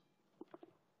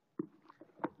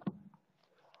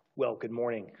Well, good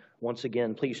morning. Once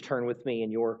again, please turn with me in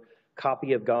your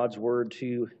copy of God's Word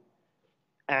to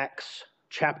Acts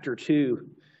chapter 2.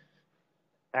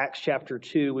 Acts chapter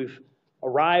 2. We've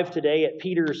arrived today at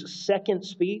Peter's second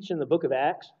speech in the book of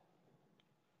Acts,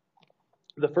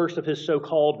 the first of his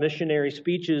so-called missionary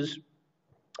speeches,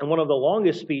 and one of the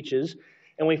longest speeches.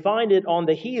 And we find it on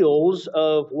the heels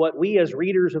of what we as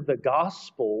readers of the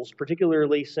Gospels,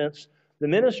 particularly since the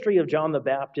ministry of John the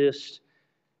Baptist,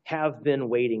 have been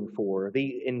waiting for.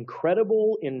 The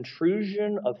incredible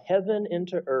intrusion of heaven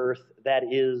into earth that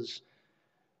is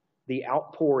the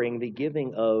outpouring, the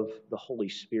giving of the Holy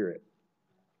Spirit.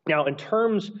 Now, in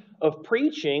terms of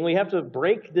preaching, we have to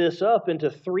break this up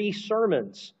into 3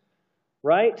 sermons,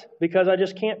 right? Because I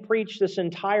just can't preach this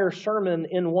entire sermon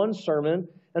in one sermon.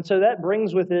 And so that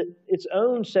brings with it its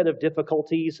own set of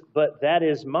difficulties, but that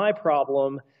is my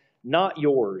problem, not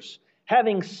yours.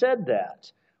 Having said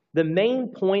that, the main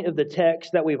point of the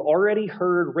text that we've already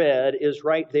heard read is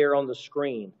right there on the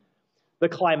screen. The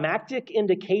climactic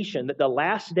indication that the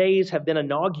last days have been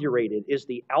inaugurated is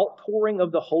the outpouring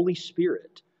of the Holy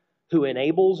Spirit, who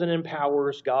enables and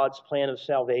empowers God's plan of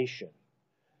salvation.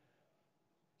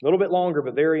 A little bit longer,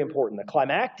 but very important. The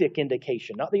climactic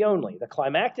indication, not the only, the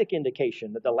climactic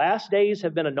indication that the last days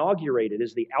have been inaugurated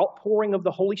is the outpouring of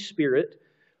the Holy Spirit,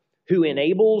 who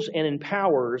enables and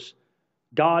empowers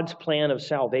God's plan of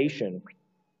salvation.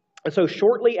 And so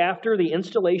shortly after the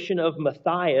installation of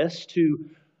Matthias to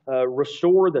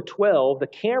restore the 12, the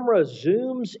camera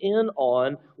zooms in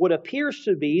on what appears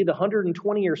to be the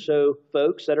 120 or so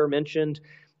folks that are mentioned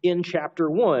in chapter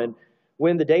 1.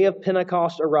 When the day of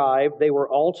Pentecost arrived, they were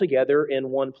all together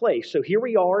in one place. So here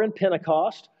we are in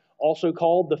Pentecost, also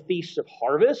called the Feast of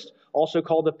Harvest, also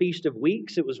called the Feast of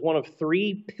Weeks. It was one of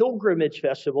 3 pilgrimage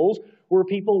festivals where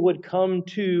people would come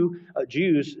to,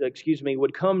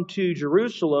 would come to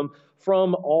Jerusalem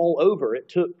from all over. It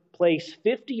took place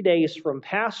 50 days from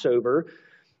Passover,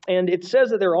 and it says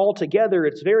that they're all together.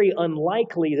 It's very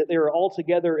unlikely that they're all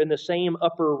together in the same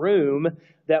upper room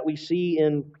that we see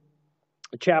in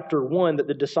chapter 1 that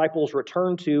the disciples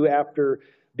returned to after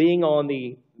being on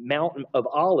the Mount of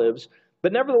Olives.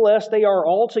 But nevertheless, they are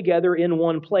all together in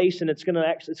one place, and it's going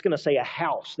to say a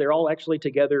house. They're all actually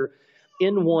together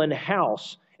in one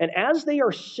house. And as they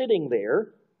are sitting there,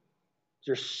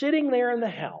 they're sitting there in the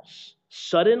house,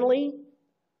 suddenly,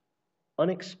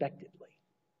 unexpectedly,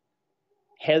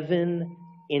 heaven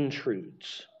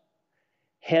intrudes.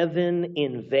 Heaven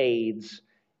invades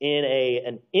in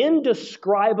an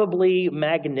indescribably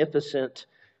magnificent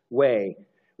way.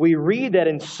 We read that,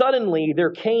 and suddenly there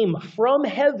came from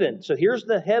heaven. So here's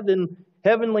the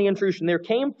heavenly intrusion. There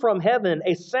came from heaven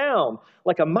a sound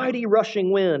like a mighty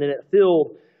rushing wind, and it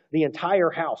filled the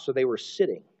entire house. So they were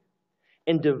sitting.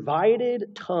 And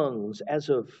divided tongues as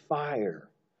of fire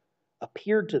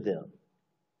appeared to them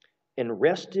and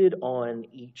rested on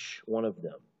each one of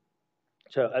them.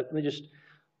 So let me just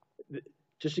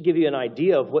to give you an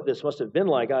idea of what this must have been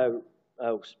like, I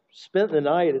spent the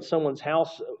night at someone's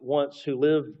house once who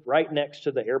lived right next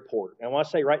to the airport. And when I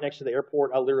say right next to the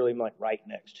airport, I literally mean like right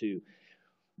next to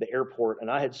the airport.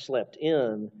 And I had slept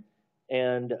in,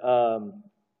 and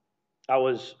I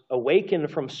was awakened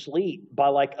from sleep by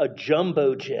like a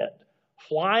jumbo jet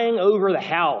flying over the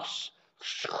house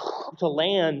to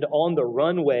land on the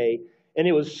runway. And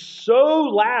it was so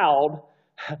loud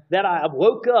that I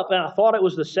woke up and I thought it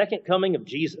was the second coming of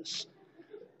Jesus.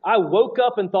 I woke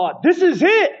up and thought, this is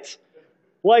it!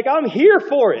 Like, I'm here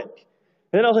for it.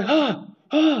 And then I was like,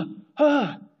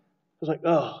 I was like,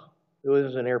 it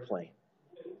was an airplane.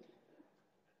 I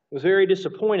was very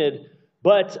disappointed,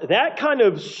 but that kind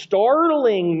of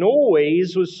startling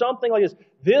noise was something like this.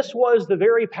 This was the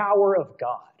very power of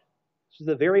God. This is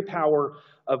the very power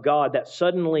of God that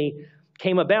suddenly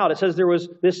came about. It says there was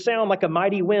this sound like a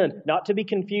mighty wind, not to be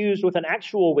confused with an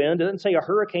actual wind. It doesn't say a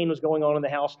hurricane was going on in the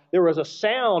house. There was a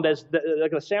sound,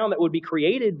 like a sound that would be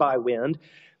created by wind.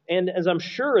 And as I'm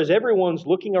sure as everyone's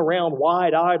looking around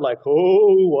wide-eyed like,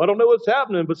 I don't know what's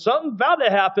happening, but something's about to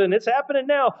happen. It's happening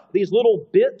now. These little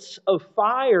bits of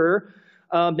fire,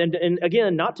 and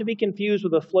again, not to be confused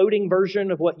with a floating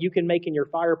version of what you can make in your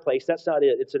fireplace. That's not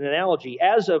it. It's an analogy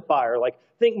as of fire. Like,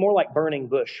 think more like burning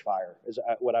bush fire is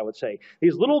what I would say.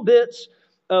 These little bits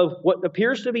of what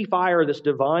appears to be fire, this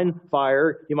divine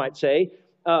fire, you might say,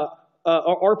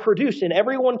 are produced, and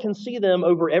everyone can see them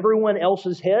over everyone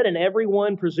else's head, and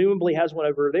everyone presumably has one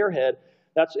over their head.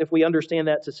 That's if we understand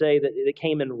that to say that it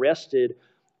came and rested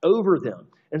over them.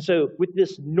 And so with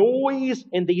this noise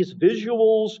and these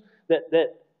visuals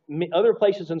that other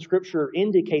places in Scripture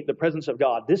indicate the presence of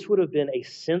God, this would have been a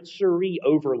sensory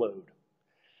overload.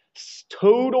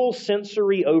 Total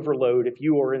sensory overload if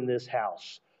you are in this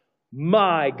house.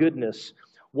 My goodness,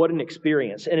 what an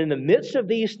experience. And in the midst of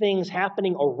these things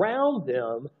happening around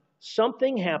them,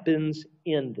 something happens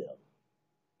in them.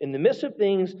 In the midst of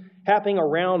things happening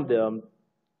around them,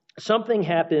 something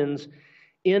happens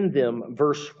in them.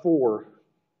 Verse 4.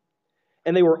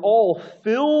 And they were all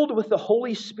filled with the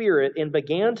Holy Spirit and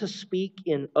began to speak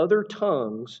in other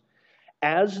tongues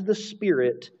as the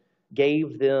Spirit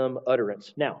gave them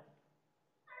utterance. Now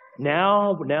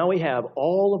we have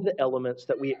all of the elements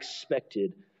that we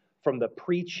expected from the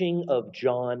preaching of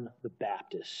John the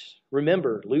Baptist.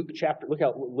 Remember, look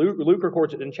how Luke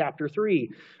records it in chapter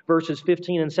 3, verses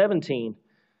 15 and 17.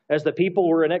 As the people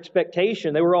were in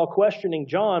expectation, they were all questioning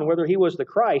John whether he was the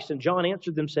Christ. And John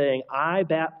answered them saying, I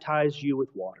baptize you with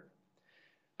water.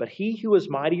 But he who is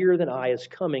mightier than I is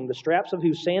coming, the straps of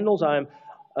whose sandals I am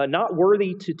not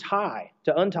worthy to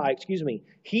untie.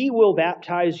 He will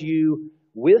baptize you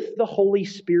with the Holy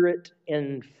Spirit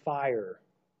and fire.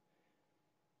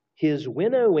 His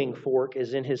winnowing fork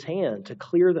is in his hand to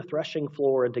clear the threshing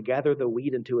floor and to gather the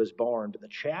wheat into his barn. But the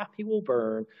chaff he will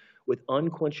burn with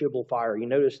unquenchable fire. You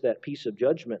notice that piece of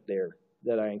judgment there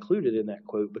that I included in that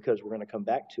quote because we're going to come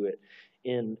back to it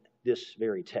in this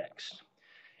very text.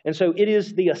 And so it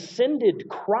is the ascended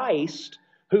Christ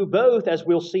who both, as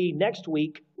we'll see next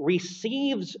week,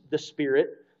 receives the Spirit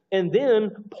and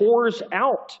then pours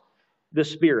out the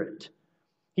Spirit.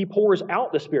 He pours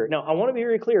out the Spirit. Now, I want to be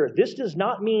very clear. This does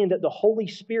not mean that the Holy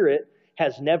Spirit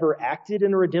has never acted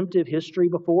in redemptive history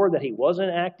before, that he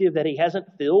wasn't active, that he hasn't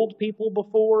filled people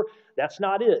before. That's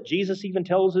not it. Jesus even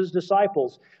tells his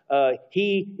disciples,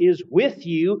 he is with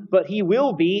you, but he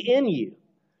will be in you.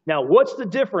 Now, what's the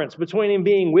difference between him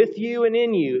being with you and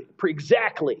in you?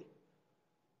 Exactly.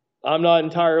 I'm not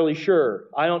entirely sure.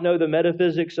 I don't know the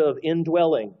metaphysics of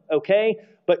indwelling, okay?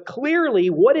 But clearly,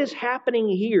 what is happening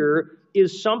here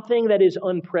is something that is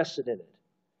unprecedented.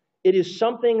 It is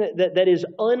something that is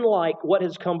unlike what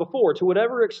has come before. To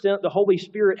whatever extent the Holy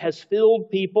Spirit has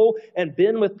filled people and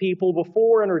been with people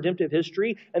before in redemptive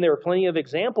history, and there are plenty of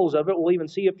examples of it, we'll even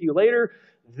see a few later,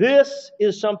 this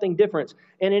is something different.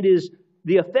 And it is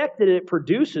the effect that it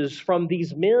produces from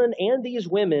these men and these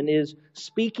women is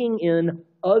speaking in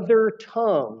other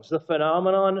tongues, the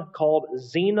phenomenon called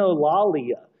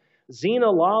xenolalia.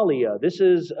 Xenolalia, this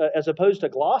is as opposed to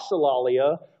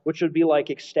glossolalia, which would be like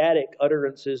ecstatic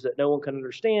utterances that no one can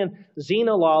understand.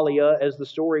 Xenolalia, as the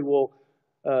story will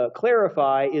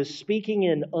clarify, is speaking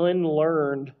in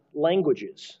unlearned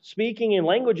languages. Speaking in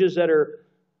languages that are,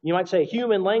 you might say,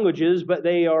 human languages, but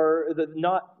they are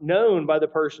not known by the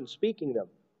person speaking them.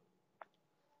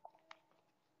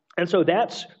 And so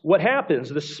that's what happens.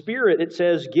 The Spirit, it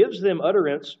says, gives them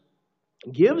utterance,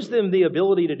 gives them the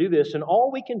ability to do this, and all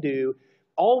we can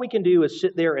do is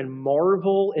sit there and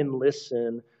marvel and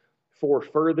listen for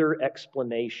further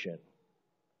explanation.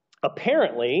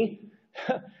 Apparently,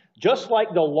 just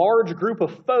like the large group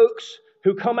of folks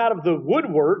who come out of the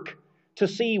woodwork to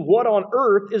see what on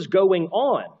earth is going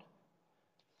on,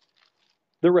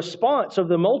 the response of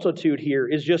the multitude here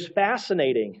is just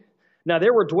fascinating. Now,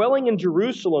 there were dwelling in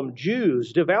Jerusalem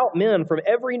Jews, devout men from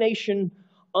every nation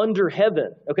under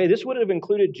heaven. Okay, this would have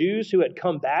included Jews who had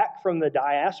come back from the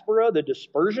diaspora, the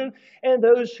dispersion, and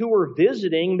those who were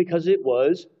visiting because it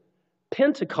was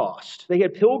Pentecost. They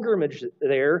had pilgrimage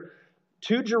there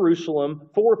to Jerusalem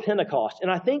for Pentecost.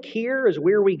 And I think here is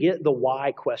where we get the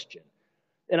why question.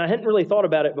 And I hadn't really thought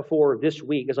about it before this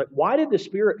week. It's like, why did the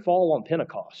Spirit fall on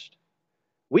Pentecost?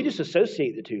 We just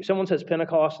associate the two. Someone says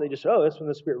Pentecost, they just, oh, that's when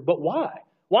the Spirit. But why?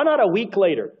 Why not a week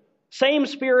later? Same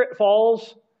Spirit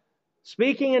falls,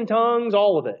 speaking in tongues,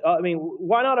 all of it.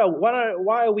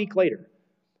 Why a week later?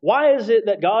 Why is it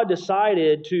that God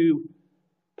decided to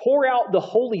pour out the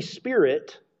Holy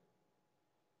Spirit,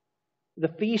 the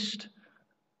Feast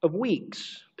of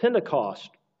Weeks, Pentecost?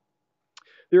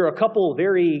 There are a couple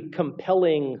very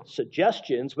compelling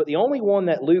suggestions, but the only one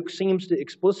that Luke seems to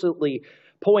explicitly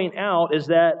point out is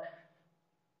that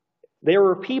there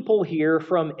were people here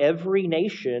from every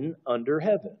nation under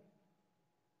heaven.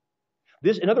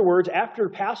 This, in other words, after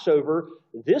Passover,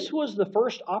 this was the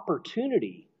first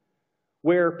opportunity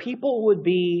where people would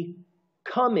be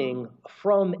coming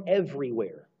from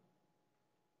everywhere.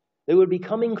 They would be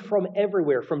coming from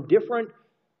everywhere, from different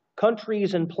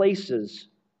countries and places.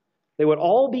 They would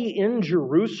all be in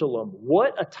Jerusalem.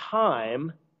 What a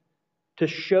time to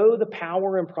show the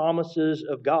power and promises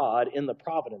of God in the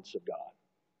providence of God.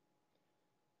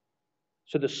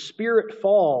 So the Spirit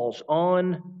falls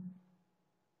on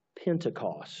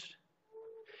Pentecost.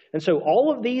 And so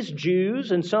all of these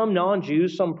Jews and some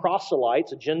non-Jews, some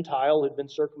proselytes, a Gentile who had been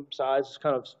circumcised,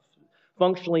 kind of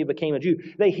functionally became a Jew.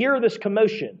 They hear this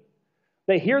commotion.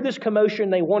 They hear this commotion.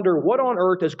 They wonder, what on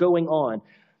earth is going on?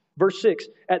 Verse 6,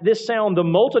 at this sound, the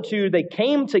multitude, they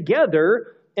came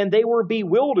together, and they were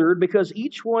bewildered because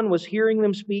each one was hearing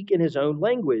them speak in his own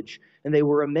language. And they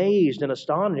were amazed and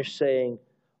astonished, saying,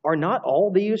 are not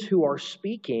all these who are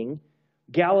speaking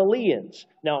Galileans?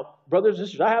 Now, brothers and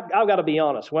sisters, I've got to be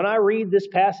honest. When I read this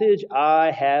passage,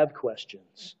 I have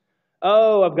questions.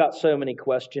 Oh, I've got so many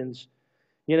questions.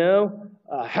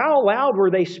 How loud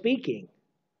were they speaking?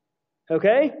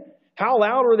 Okay? How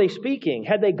loud were they speaking?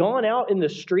 Had they gone out in the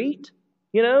street?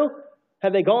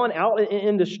 Had they gone out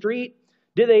in the street?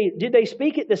 Did they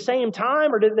speak at the same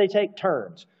time, or did they take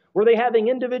turns? Were they having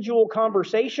individual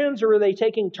conversations, or were they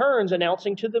taking turns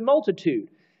announcing to the multitude?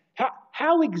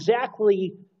 How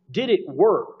exactly did it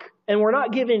work? And we're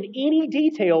not given any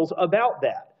details about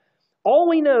that. All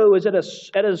we know is that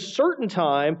at a certain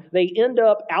time, they end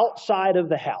up outside of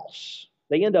the house.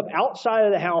 They end up outside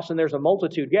of the house, and there's a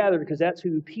multitude gathered because that's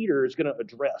who Peter is going to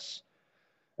address.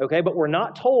 Okay, but we're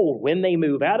not told when they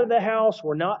move out of the house.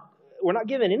 We're not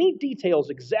given any details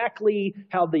exactly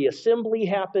how the assembly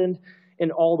happened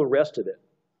and all the rest of it.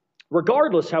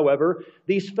 Regardless, however,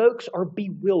 these folks are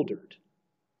bewildered.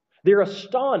 They're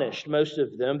astonished, most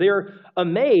of them. They're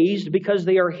amazed because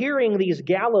they are hearing these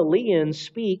Galileans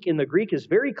speak, and the Greek is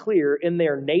very clear, in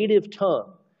their native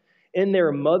tongue, in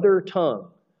their mother tongue,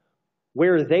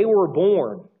 where they were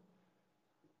born.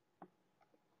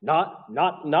 Not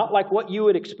like what you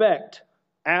would expect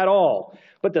at all.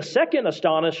 But the second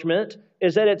astonishment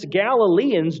is that it's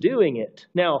Galileans doing it.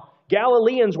 Now,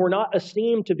 Galileans were not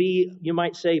esteemed to be, you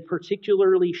might say,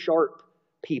 particularly sharp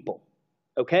people.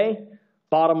 Okay?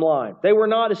 Bottom line. They were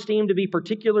not esteemed to be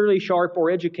particularly sharp or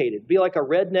educated. It'd be like a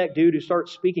redneck dude who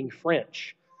starts speaking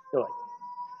French. They're like,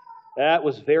 that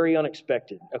was very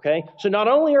unexpected. Okay? So not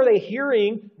only are they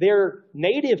hearing their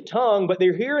native tongue, but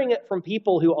they're hearing it from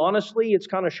people who, honestly, it's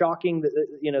kind of shocking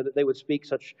that they would speak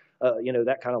such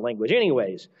that kind of language.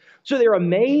 Anyways, so they're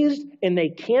amazed and they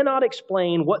cannot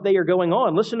explain what they are going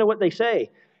on. Listen to what they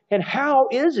say. And how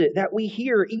is it that we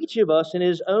hear each of us in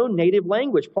his own native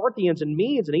language? Parthians and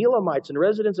Medes and Elamites and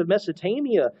residents of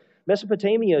Mesopotamia,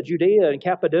 Judea and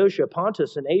Cappadocia,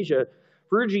 Pontus and Asia,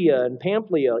 Phrygia and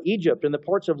Pamphylia, Egypt, and the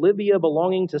parts of Libya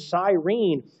belonging to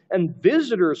Cyrene, and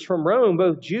visitors from Rome,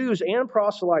 both Jews and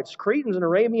proselytes, Cretans and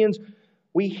Arabians.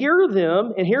 We hear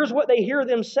them, and here's what they hear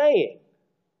them saying.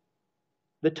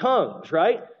 The tongues,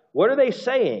 right? What are they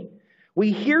saying?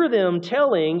 We hear them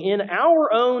telling in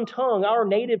our own tongue, our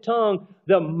native tongue,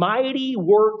 the mighty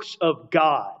works of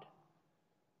God.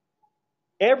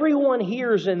 Everyone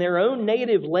hears in their own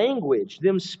native language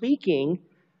them speaking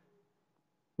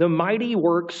the mighty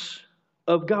works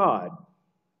of God.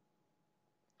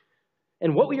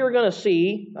 And what we are going to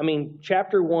see,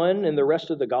 chapter 1 and the rest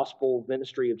of the gospel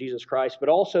ministry of Jesus Christ, but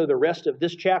also the rest of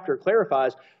this chapter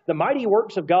clarifies the mighty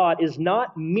works of God is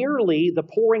not merely the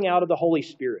pouring out of the Holy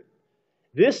Spirit.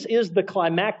 This is the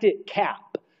climactic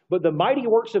cap. But the mighty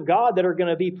works of God that are going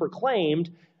to be proclaimed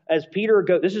as Peter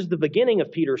goes, this is the beginning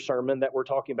of Peter's sermon that we're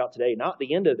talking about today, not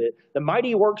the end of it. The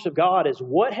mighty works of God is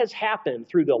what has happened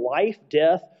through the life,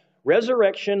 death,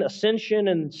 resurrection, ascension,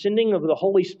 and sending of the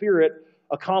Holy Spirit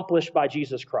accomplished by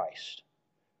Jesus Christ.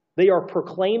 They are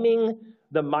proclaiming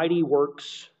the mighty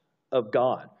works of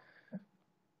God.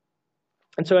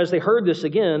 And so as they heard this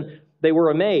again, they were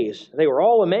amazed. They were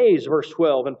all amazed, verse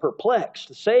 12, and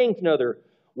perplexed, saying to another,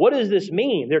 what does this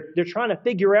mean? They're trying to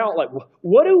figure out,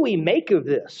 what do we make of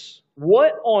this?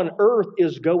 What on earth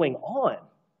is going on?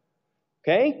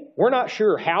 Okay? We're not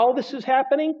sure how this is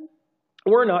happening.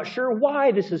 We're not sure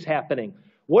why this is happening.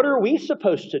 What are we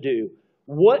supposed to do?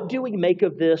 What do we make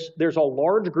of this? There's a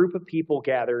large group of people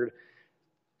gathered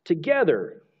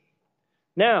together.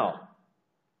 Now,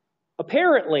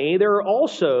 apparently, there are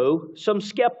also some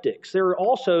skeptics. There are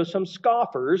also some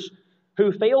scoffers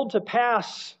who failed to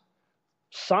pass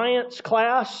science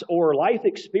class or life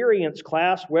experience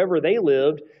class wherever they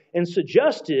lived and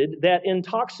suggested that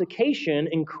intoxication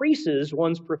increases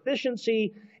one's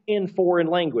proficiency in foreign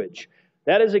language.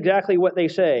 That is exactly what they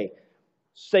say.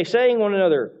 They saying one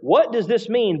another, what does this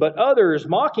mean? But others,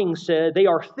 mocking, said, they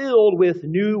are filled with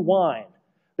new wine.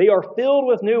 They are filled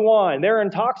with new wine. They're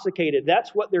intoxicated. That's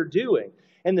what they're doing.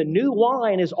 And the new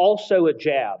wine is also a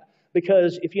jab.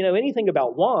 Because if you know anything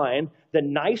about wine, the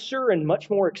nicer and much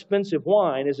more expensive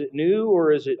wine, is it new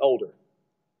or is it older?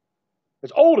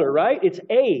 It's older, right? It's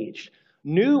aged.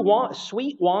 New wine,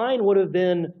 sweet wine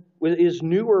is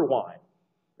newer wine.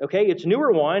 Okay, it's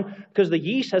newer wine because the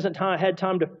yeast hasn't had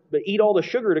time to eat all the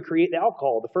sugar to create the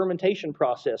alcohol, the fermentation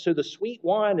process. So the sweet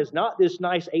wine is not this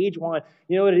nice aged wine.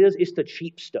 You know what it is? It's the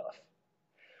cheap stuff.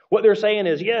 What they're saying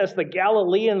is, yes, the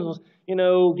Galileans,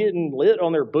 getting lit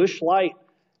on their bush light,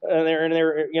 and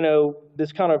they're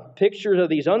this kind of pictures of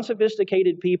these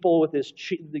unsophisticated people with this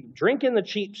drinking the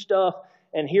cheap stuff,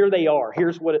 and here they are.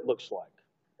 Here's what it looks like.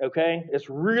 Okay, it's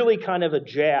really kind of a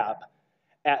jab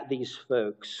at these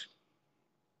folks.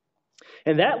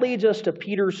 And that leads us to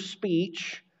Peter's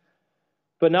speech,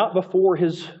 but not before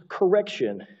his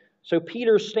correction. So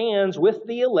Peter stands with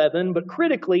the 11, but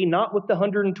critically not with the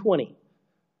 120.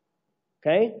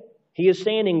 Okay? He is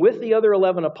standing with the other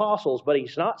 11 apostles, but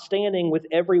he's not standing with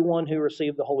everyone who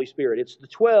received the Holy Spirit. It's the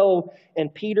 12,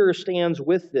 and Peter stands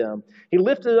with them. He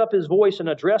lifted up his voice and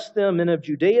addressed them, men of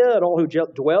Judea and all who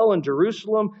dwell in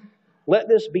Jerusalem. Let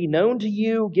this be known to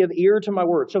you. Give ear to my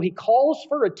word. So he calls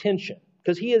for attention,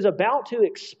 because he is about to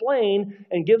explain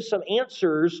and give some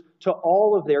answers to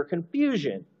all of their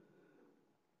confusion.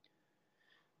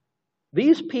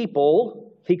 These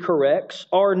people, he corrects,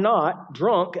 are not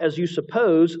drunk as you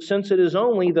suppose, since it is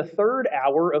only the third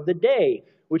hour of the day,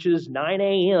 which is 9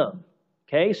 a.m.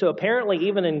 Okay, so apparently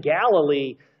even in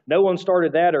Galilee, no one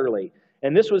started that early.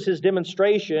 And this was his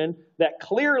demonstration that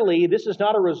clearly this is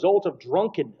not a result of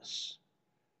drunkenness.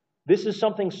 This is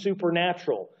something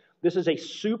supernatural. This is a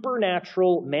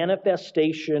supernatural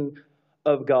manifestation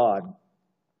of God.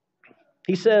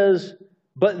 He says,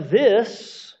 but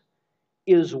this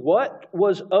is what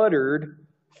was uttered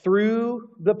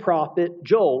through the prophet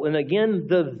Joel. And again,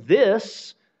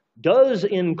 this does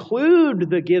include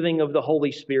the giving of the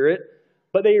Holy Spirit.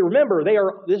 But remember,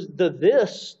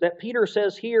 this that Peter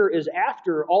says here is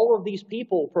after all of these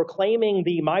people proclaiming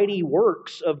the mighty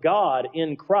works of God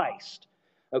in Christ.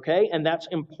 Okay? And that's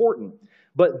important.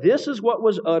 But this is what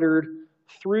was uttered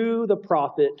through the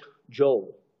prophet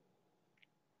Joel.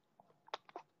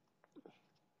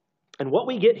 And what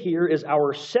we get here is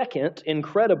our second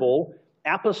incredible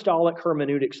apostolic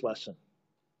hermeneutics lesson.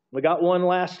 We got one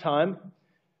last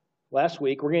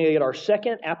week. We're going to get our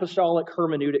second apostolic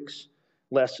hermeneutics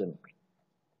lesson.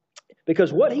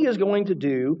 Because what he is going to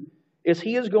do is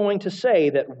he is going to say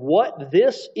that what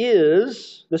this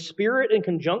is, the Spirit in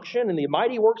conjunction and the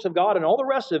mighty works of God and all the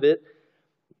rest of it,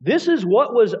 this is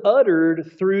what was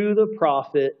uttered through the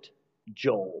prophet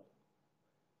Joel.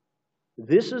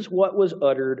 This is what was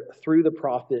uttered through the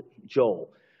prophet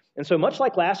Joel. And so much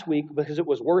like last week, because it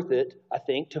was worth it, I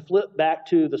think, to flip back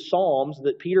to the Psalms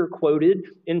that Peter quoted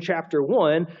in chapter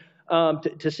 1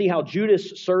 to see how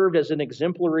Judas served as an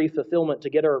exemplary fulfillment, to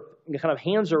get our kind of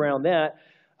hands around that,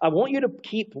 I want you to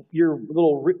keep your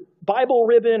little Bible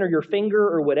ribbon or your finger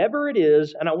or whatever it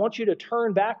is, and I want you to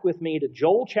turn back with me to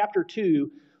Joel chapter 2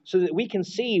 so that we can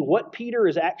see what Peter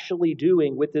is actually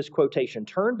doing with this quotation.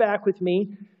 Turn back with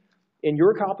me in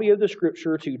your copy of the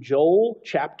Scripture to Joel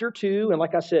chapter 2, and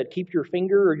like I said, keep your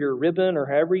finger or your ribbon or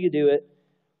however you do it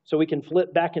so we can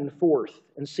flip back and forth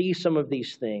and see some of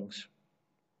these things.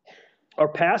 Our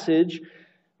passage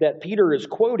that Peter is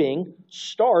quoting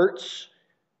starts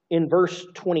in verse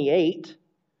 28.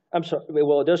 I'm sorry,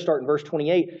 well, it does start in verse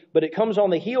 28, but it comes on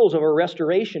the heels of a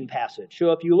restoration passage.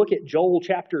 So if you look at Joel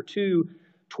chapter 2,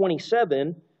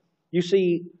 27, you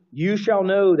see, you shall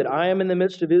know that I am in the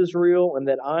midst of Israel, and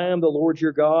that I am the Lord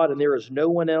your God, and there is no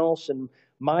one else, and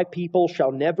my people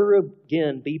shall never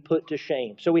again be put to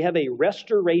shame. So we have a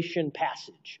restoration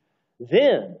passage.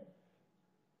 Then,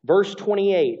 verse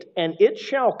 28, and it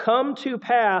shall come to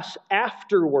pass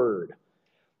afterward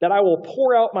that I will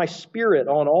pour out my Spirit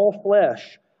on all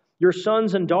flesh. Your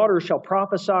sons and daughters shall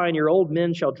prophesy, and your old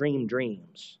men shall dream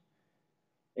dreams,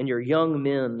 and your young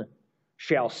men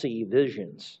shall see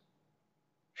visions.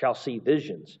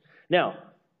 Now,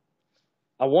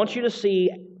 I want you to see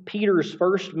Peter's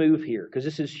first move here, because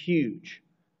this is huge.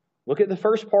 Look at the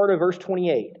first part of verse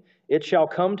 28. It shall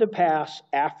come to pass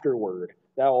afterward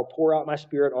that I will pour out my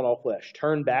Spirit on all flesh.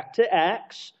 Turn back to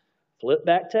Acts, flip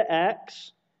back to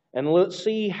Acts, and let's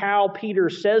see how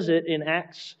Peter says it in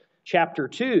Acts chapter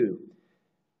 2.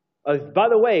 By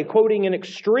the way, quoting an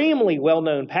extremely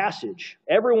well-known passage.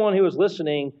 Everyone who was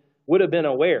listening would have been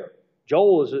aware.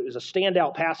 Joel is a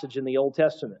standout passage in the Old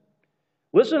Testament.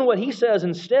 Listen to what he says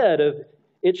instead of,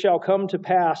 it shall come to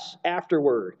pass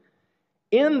afterward.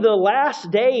 In the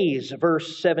last days,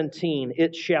 verse 17,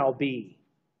 it shall be,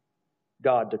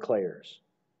 God declares,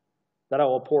 that I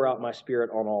will pour out my Spirit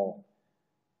on all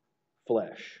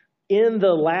flesh. In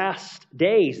the last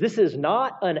days. This is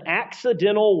not an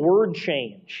accidental word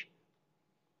change.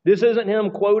 This isn't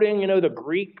him quoting, the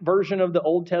Greek version of the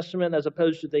Old Testament as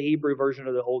opposed to the Hebrew version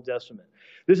of the Old Testament.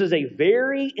 This is a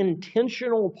very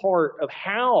intentional part of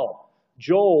how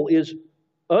Joel is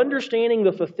understanding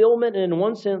the fulfillment and, in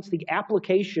one sense, the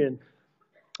application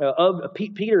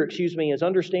Peter is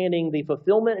understanding the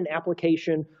fulfillment and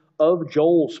application of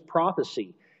Joel's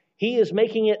prophecy. He is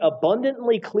making it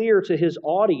abundantly clear to his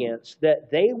audience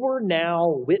that they were now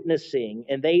witnessing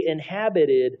and they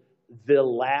inhabited the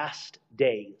last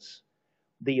days,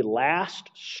 the last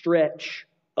stretch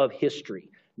of history,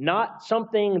 not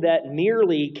something that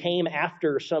merely came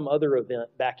after some other event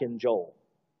back in Joel.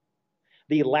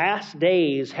 The last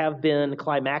days have been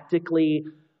climactically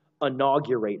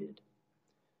inaugurated.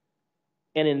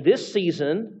 And in this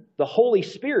season, the Holy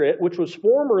Spirit, which was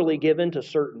formerly given to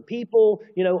certain people,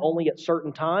 only at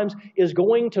certain times, is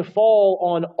going to fall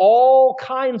on all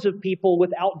kinds of people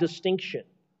without distinction.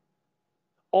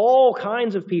 All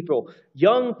kinds of people,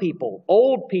 young people,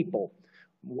 old people,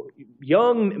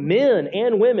 young men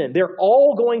and women, they're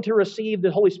all going to receive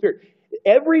the Holy Spirit.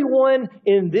 Everyone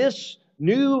in this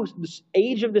new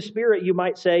age of the Spirit, you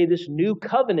might say, this new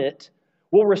covenant,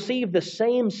 will receive the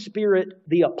same Spirit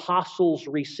the apostles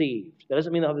received. That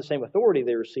doesn't mean they'll have the same authority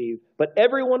they received, but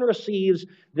everyone receives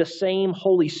the same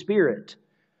Holy Spirit.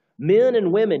 Men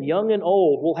and women, young and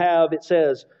old, will have, it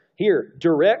says here,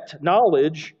 direct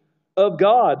knowledge of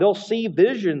God. They'll see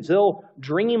visions. They'll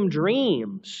dream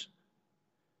dreams.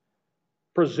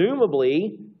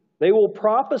 Presumably, they will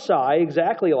prophesy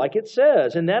exactly like it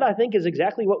says. And that, I think, is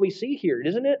exactly what we see here,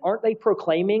 isn't it? Aren't they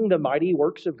proclaiming the mighty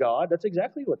works of God? That's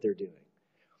exactly what they're doing.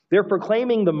 They're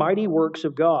proclaiming the mighty works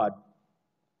of God.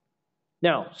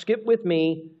 Now, skip with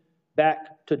me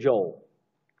back to Joel.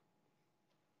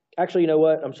 Actually, you know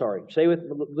what? I'm sorry.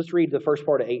 Let's read the first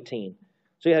part of 18.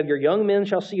 So you have your young men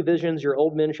shall see visions, your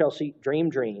old men shall dream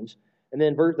dreams. And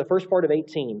then the first part of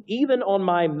 18. Even on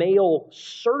my male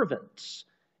servants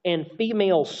and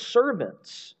female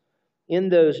servants in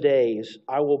those days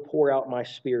I will pour out my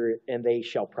Spirit and they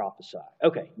shall prophesy.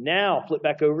 Okay, now flip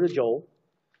back over to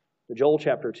Joel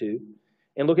chapter 2,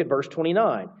 and look at verse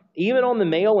 29. Even on the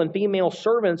male and female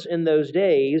servants in those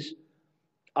days,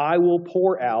 I will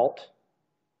pour out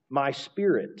my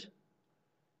Spirit.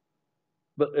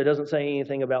 But it doesn't say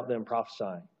anything about them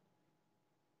prophesying.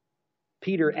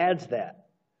 Peter adds that.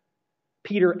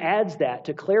 Peter adds that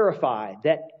to clarify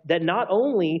that not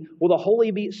only will the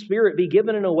Holy Spirit be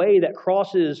given in a way that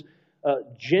crosses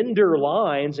gender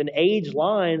lines and age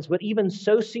lines, but even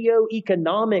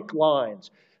socioeconomic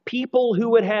lines. People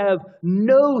who would have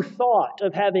no thought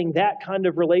of having that kind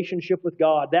of relationship with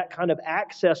God, that kind of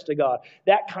access to God,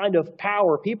 that kind of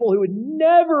power, people who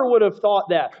never would have thought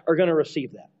that are going to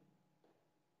receive that.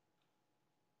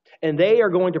 And they are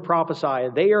going to prophesy,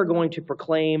 and they are going to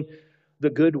proclaim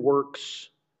the good works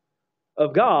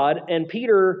of God. And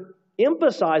Peter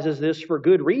emphasizes this for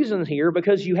good reasons here,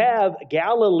 because you have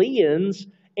Galileans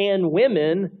and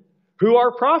women who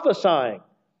are prophesying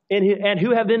and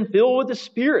who have been filled with the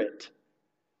Spirit.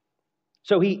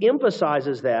 So he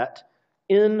emphasizes that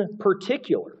in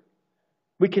particular.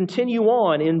 We continue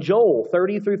on in Joel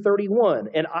 30 through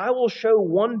 31. And I will show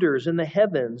wonders in the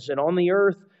heavens and on the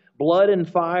earth, blood and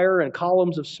fire and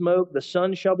columns of smoke. The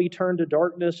sun shall be turned to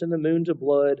darkness and the moon to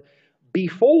blood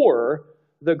before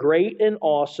the great and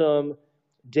awesome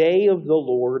day of the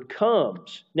Lord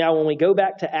comes. Now, when we go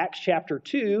back to Acts chapter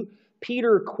 2,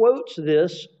 Peter quotes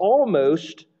this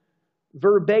almost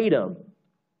verbatim.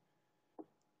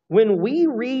 When we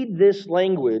read this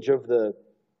language of the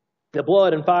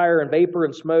blood and fire and vapor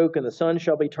and smoke and the sun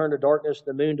shall be turned to darkness,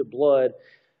 the moon to blood,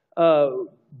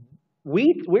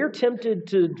 we're tempted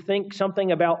to think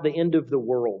something about the end of the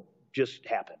world just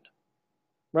happened,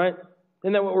 right?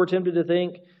 Isn't that what we're tempted to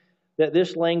think? That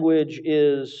this language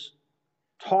is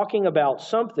talking about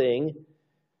something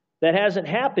that hasn't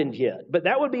happened yet. But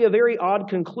that would be a very odd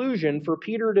conclusion for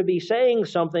Peter to be saying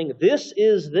something, this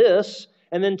is this,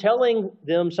 and then telling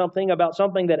them something about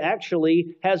something that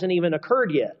actually hasn't even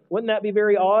occurred yet. Wouldn't that be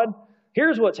very odd?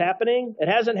 Here's what's happening. It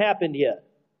hasn't happened yet.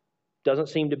 Doesn't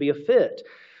seem to be a fit.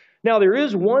 Now, there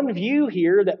is one view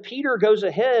here that Peter goes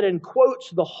ahead and quotes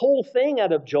the whole thing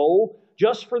out of Joel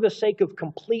just for the sake of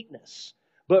completeness.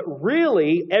 But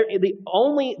really,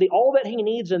 all that he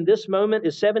needs in this moment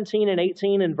is 17 and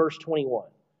 18 and verse 21.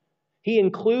 He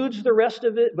includes the rest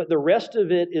of it, but the rest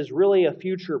of it is really a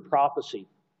future prophecy.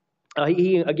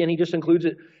 He just includes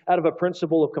it out of a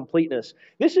principle of completeness.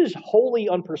 This is wholly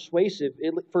unpersuasive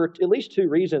for at least two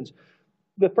reasons.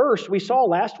 The first, we saw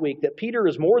last week that Peter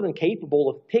is more than capable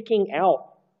of picking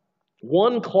out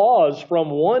one clause from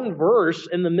one verse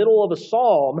in the middle of a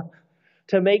psalm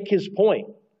to make his point.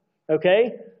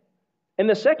 Okay? And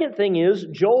the second thing is,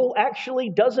 Joel actually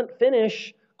doesn't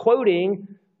finish quoting,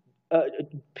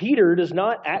 Peter does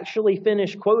not actually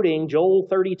finish quoting Joel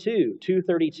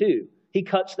 2:32. He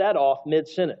cuts that off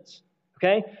mid-sentence.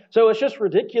 Okay? So it's just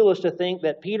ridiculous to think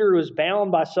that Peter was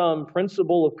bound by some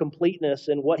principle of completeness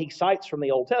in what he cites from the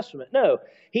Old Testament. No,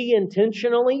 he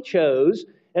intentionally chose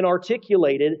and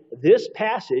articulated this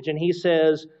passage, and he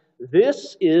says,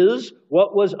 this is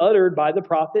what was uttered by the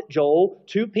prophet Joel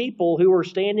to people who were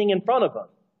standing in front of him.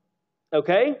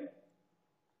 Okay?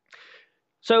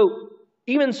 So,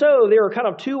 even so, there are kind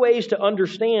of two ways to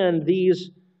understand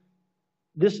this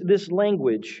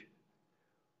language.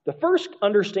 The first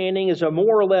understanding is a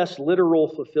more or less literal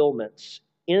fulfillments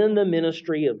in the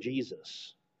ministry of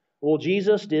Jesus. Well,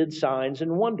 Jesus did signs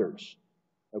and wonders.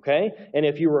 Okay? And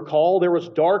if you recall, there was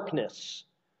darkness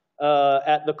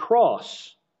at the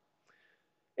cross.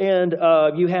 And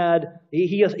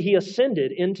he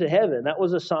ascended into heaven. That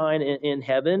was a sign in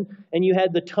heaven. And you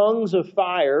had the tongues of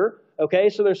fire. Okay,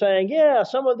 so they're saying, yeah,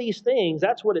 some of these things,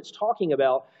 that's what it's talking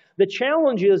about. The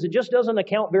challenge is it just doesn't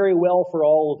account very well for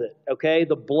all of it. Okay,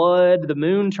 the blood, the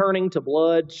moon turning to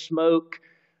blood, smoke.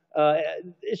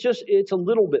 It's a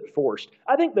little bit forced.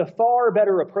 I think the far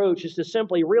better approach is to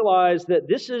simply realize that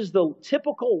this is the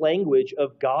typical language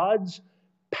of God's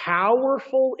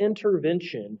powerful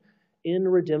intervention in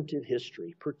redemptive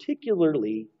history,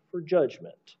 particularly for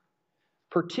judgment.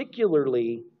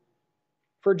 Particularly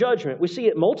for judgment. We see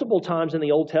it multiple times in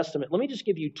the Old Testament. Let me just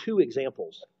give you two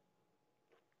examples.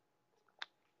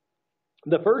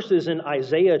 The first is in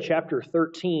Isaiah chapter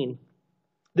 13.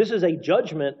 This is a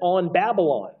judgment on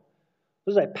Babylon.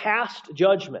 This is a past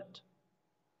judgment.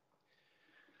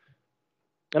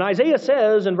 And Isaiah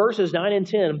says in verses 9 and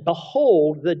 10,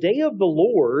 behold, the day of the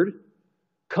Lord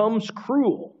comes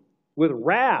cruel, with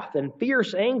wrath and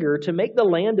fierce anger, to make the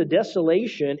land a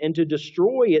desolation and to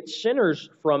destroy its sinners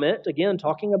from it. Again,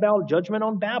 talking about judgment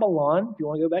on Babylon, if you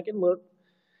want to go back and look.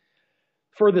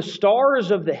 For the stars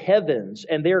of the heavens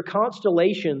and their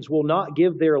constellations will not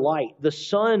give their light. The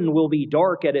sun will be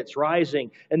dark at its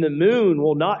rising, and the moon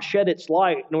will not shed its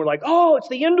light. And we're like, oh, it's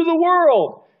the end of the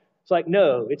world. It's like,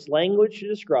 no, it's language to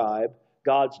describe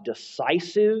God's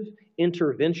decisive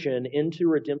intervention into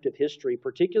redemptive history,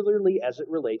 particularly as it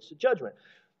relates to judgment.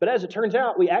 But as it turns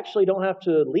out, we actually don't have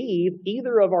to leave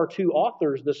either of our two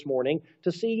authors this morning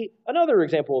to see another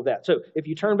example of that. So if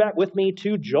you turn back with me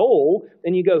to Joel,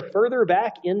 and you go further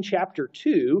back in chapter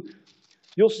 2,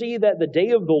 you'll see that the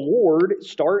day of the Lord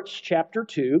starts chapter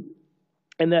 2,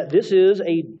 and that this is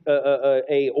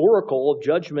a oracle of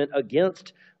judgment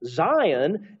against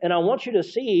Zion. And I want you to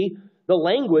see the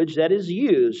language that is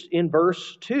used in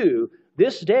verse 2.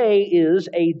 This day is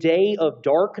a day of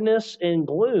darkness and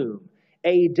gloom,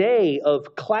 a day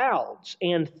of clouds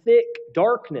and thick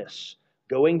darkness.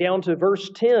 Going down to verse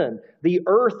 10, the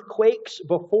earth quakes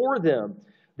before them,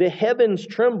 the heavens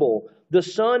tremble, the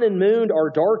sun and moon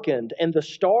are darkened, and the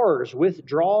stars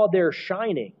withdraw their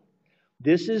shining.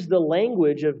 This is the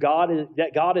language of God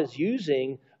that God is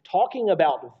using, talking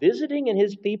about visiting in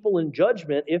His people in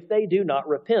judgment if they do not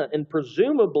repent. And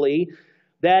presumably,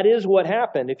 that is what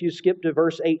happened. If you skip to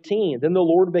verse 18, then the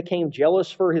Lord became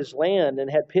jealous for His land and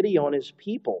had pity on His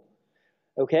people.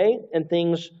 Okay? And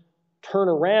things turn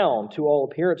around to all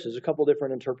appearances. A couple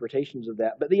different interpretations of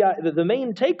that. But the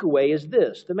main takeaway is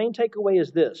this. The main takeaway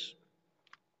is this.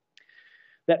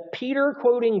 That Peter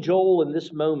quoting Joel in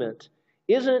this moment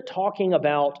isn't talking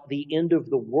about the end of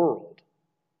the world.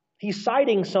 He's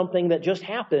citing something that just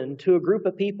happened to a group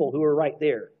of people who are right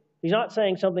there. He's not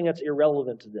saying something that's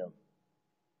irrelevant to them.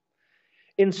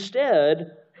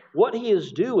 Instead, what he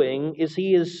is doing is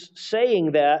he is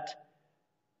saying that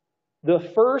the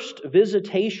first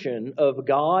visitation of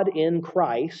God in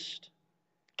Christ,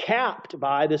 capped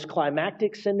by this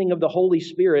climactic sending of the Holy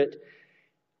Spirit,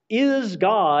 is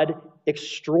God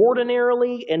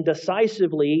extraordinarily and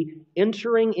decisively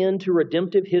entering into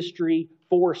redemptive history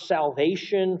for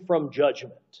salvation from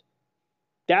judgment.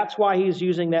 That's why he's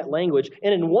using that language.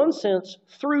 And in one sense,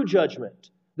 through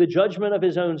judgment, the judgment of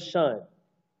His own Son.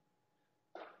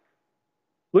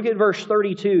 Look at verse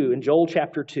 32 in Joel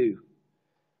chapter 2.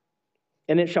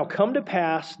 And it shall come to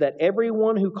pass that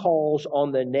everyone who calls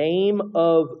on the name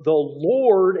of the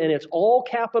Lord, and it's all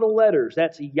capital letters,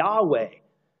 that's Yahweh.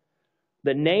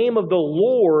 The name of the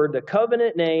Lord, the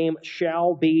covenant name,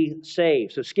 shall be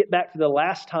saved. So skip back to the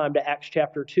last time to Acts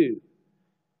chapter 2.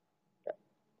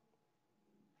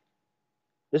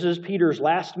 This is Peter's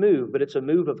last move, but it's a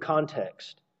move of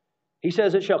context. He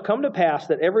says, "It shall come to pass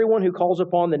that everyone who calls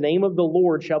upon the name of the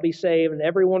Lord shall be saved." And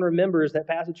everyone remembers that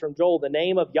passage from Joel, the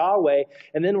name of Yahweh.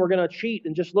 And then we're going to cheat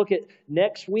and just look at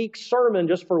next week's sermon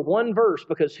just for one verse,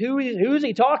 because who is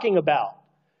he talking about?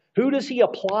 Who does he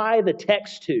apply the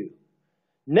text to?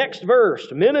 Next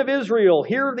verse, "Men of Israel,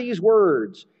 hear these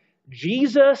words.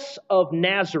 Jesus of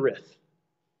Nazareth,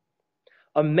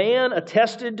 a man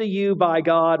attested to you by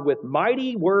God with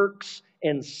mighty works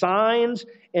and signs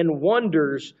and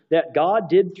wonders that God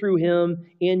did through him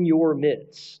in your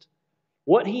midst."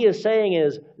 What he is saying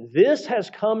is, this has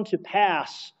come to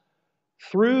pass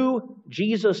through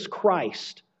Jesus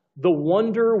Christ, the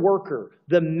wonder worker,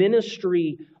 the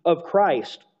ministry of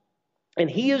Christ. And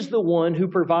he is the one who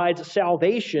provides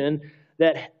salvation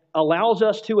that allows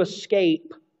us to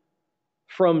escape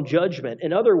from judgment.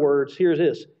 In other words, here's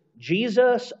this.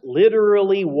 Jesus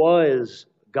literally was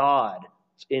God's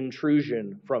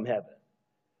intrusion from heaven.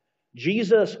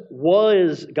 Jesus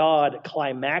was God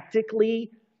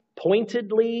climactically,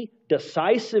 pointedly,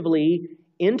 decisively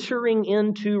entering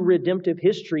into redemptive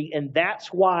history, and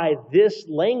that's why this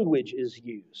language is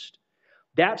used.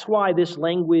 That's why this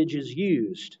language is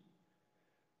used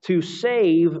to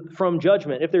save from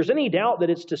judgment. If there's any doubt that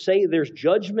it's to say there's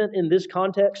judgment in this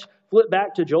context, flip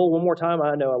back to Joel one more time.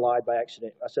 I know I lied by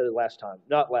accident. I said it last time.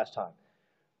 Not last time.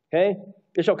 Okay?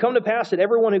 "It shall come to pass that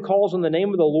everyone who calls on the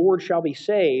name of the Lord shall be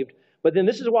saved." But then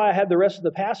this is why I had the rest of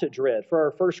the passage read for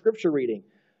our first scripture reading.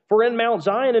 "For in Mount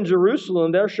Zion and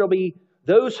Jerusalem there shall be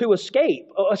those who escape."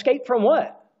 Escape from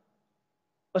what?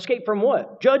 Escape from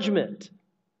what? Judgment.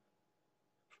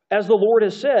 "As the Lord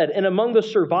has said, and among the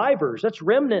survivors," that's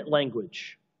remnant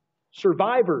language.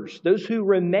 Survivors, those who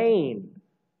remain,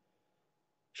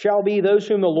 "shall be those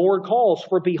whom the Lord calls.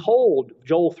 For behold,"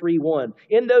 Joel 3:1,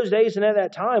 "in those days and at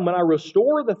that time, when I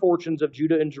restore the fortunes of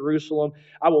Judah and Jerusalem,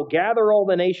 I will gather all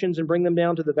the nations and bring them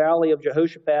down to the valley of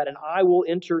Jehoshaphat, and I will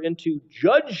enter into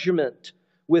judgment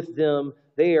with them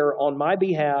there on my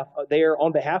behalf, there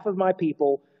on behalf of my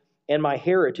people and my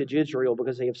heritage Israel,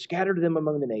 because they have scattered them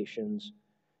among the nations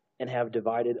and have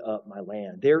divided up my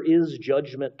land." There is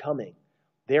judgment coming.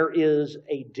 There is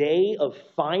a day of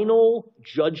final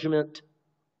judgment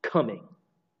coming.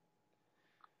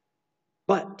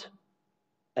 But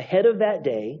ahead of that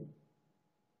day,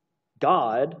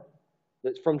 God,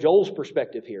 from Joel's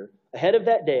perspective here, ahead of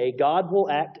that day, God will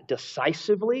act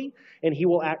decisively and he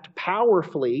will act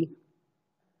powerfully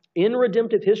in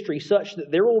redemptive history such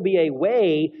that there will be a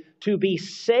way to be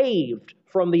saved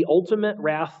from the ultimate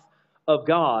wrath of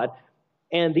God.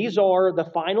 And these are the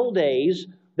final days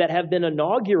that have been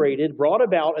inaugurated, brought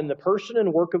about in the person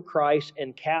and work of Christ,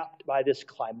 and capped by this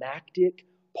climactic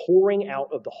pouring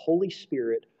out of the Holy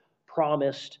Spirit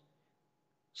promised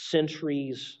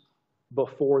centuries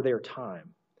before their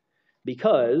time.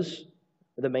 Because,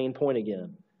 the main point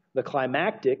again, the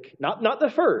climactic, not the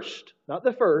first,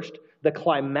 the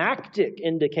climactic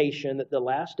indication that the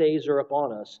last days are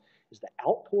upon us is the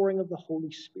outpouring of the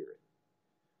Holy Spirit,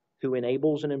 who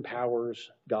enables and empowers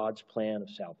God's plan of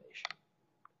salvation.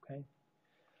 Okay?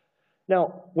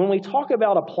 Now, when we talk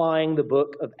about applying the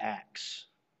book of Acts,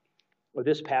 or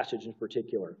this passage in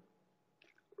particular,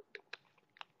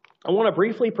 I want to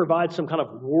briefly provide some kind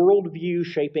of worldview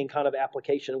shaping kind of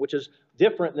application, which is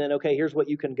different than, okay, here's what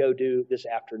you can go do this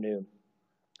afternoon.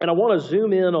 And I want to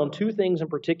zoom in on two things in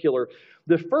particular.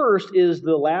 The first is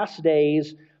the last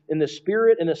days in the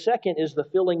Spirit, and the second is the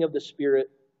filling of the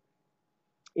Spirit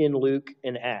in Luke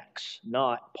and Acts,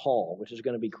 not Paul, which is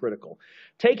going to be critical.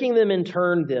 Taking them in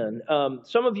turn then,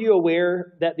 some of you are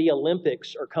aware that the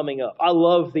Olympics are coming up. I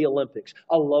love the Olympics.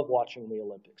 I love watching the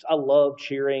Olympics. I love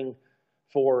cheering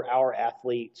for our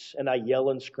athletes, and I yell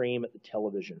and scream at the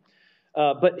television.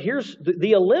 But here's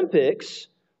the Olympics,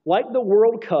 like the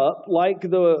World Cup, like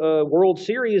the World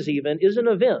Series even, is an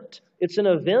event. It's an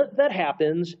event that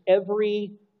happens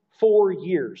every 4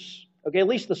 years. Okay, at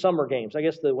least the summer games. I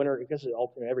guess the winter, it's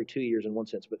every 2 years in one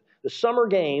sense. But the summer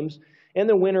games and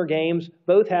the winter games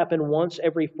both happen once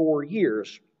every 4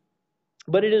 years.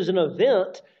 But it is an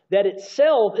event that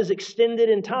itself is extended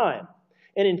in time.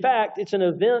 And in fact, it's an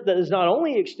event that is not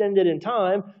only extended in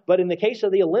time, but in the case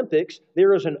of the Olympics,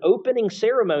 there is an opening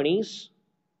ceremonies.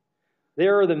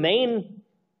 There are the main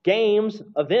games,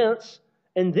 events,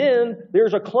 and then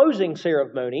there's a closing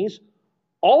ceremonies.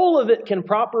 All of it can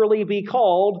properly be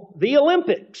called the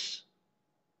Olympics.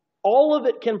 All of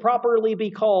it can properly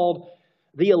be called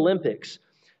the Olympics.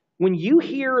 When you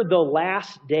hear the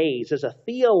last days as a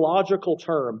theological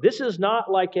term, this is not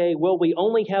like we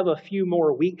only have a few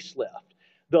more weeks left.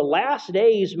 The last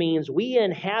days means we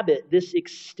inhabit this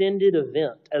extended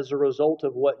event as a result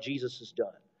of what Jesus has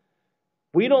done.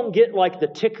 We don't get like the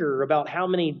ticker about how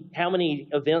many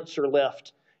events are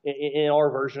left in our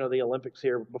version of the Olympics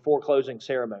here before closing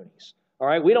ceremonies. All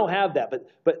right, we don't have that,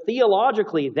 but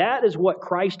theologically, that is what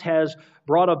Christ has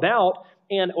brought about.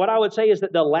 And what I would say is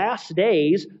that the last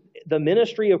days, the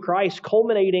ministry of Christ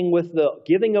culminating with the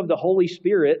giving of the Holy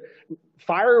Spirit,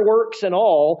 fireworks and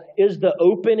all, is the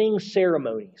opening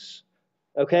ceremonies.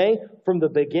 Okay, from the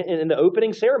beginning, and the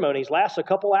opening ceremonies lasts a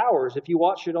couple hours if you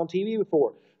watched it on TV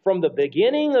before. From the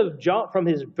beginning of John, from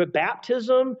his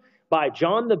baptism by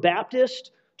John the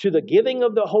Baptist to the giving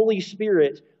of the Holy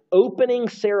Spirit, opening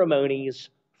ceremonies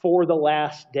for the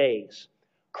last days.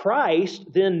 Christ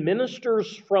then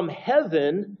ministers from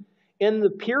heaven in the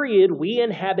period we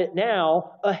inhabit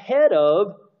now ahead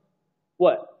of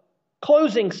what?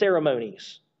 Closing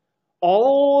ceremonies.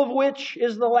 All of which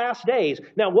is the last days.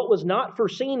 Now, what was not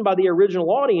foreseen by the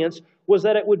original audience was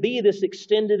that it would be this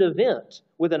extended event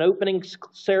with an opening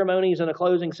ceremonies and a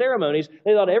closing ceremonies.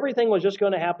 They thought everything was just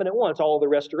going to happen at once. All the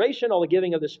restoration, all the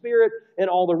giving of the Spirit, and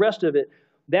all the rest of it.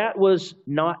 That was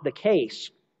not the case.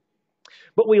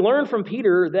 But we learn from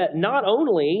Peter that not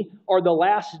only are the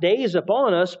last days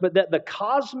upon us, but that the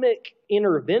cosmic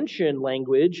intervention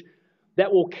language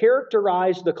that will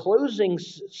characterize the closing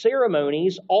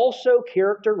ceremonies also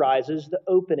characterizes the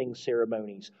opening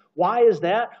ceremonies. Why is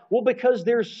that? Well, because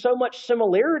there's so much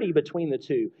similarity between the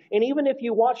two. And even if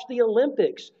you watch the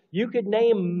Olympics, you could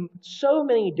name so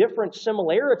many different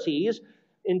similarities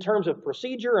in terms of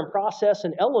procedure and process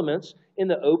and elements in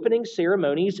the opening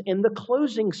ceremonies and the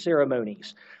closing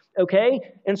ceremonies. Okay?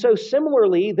 And so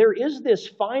similarly, there is this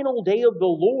final day of the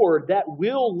Lord that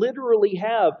will literally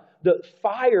have the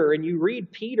fire, and you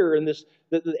read Peter, and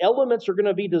the elements are going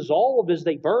to be dissolved as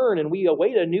they burn, and we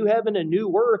await a new heaven and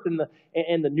new earth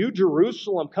and the new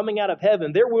Jerusalem coming out of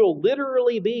heaven. There will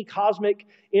literally be cosmic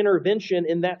intervention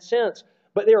in that sense.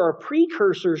 But there are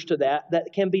precursors to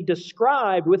that can be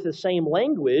described with the same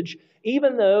language,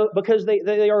 even though because they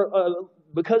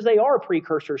are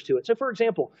precursors to it. So, for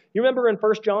example, you remember in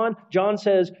 1 John, John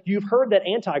says, "You've heard that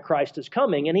Antichrist is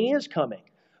coming," and he is coming.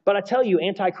 But I tell you,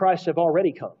 Antichrists have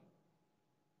already come.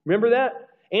 Remember that?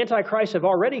 Antichrists have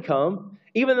already come,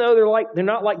 even though they're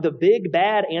not like the big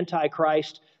bad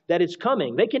Antichrist that is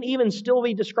coming. They can even still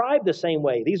be described the same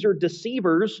way. These are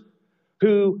deceivers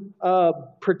who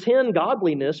pretend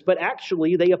godliness, but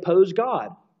actually they oppose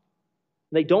God.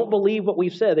 They don't believe what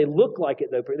we've said. They look like it,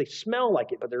 though. They smell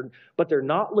like it, but they're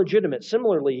not legitimate.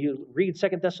 Similarly, you read 2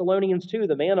 Thessalonians 2,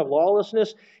 the man of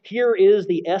lawlessness. Here is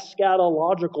the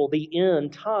eschatological, the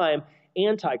end time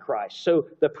Antichrist. So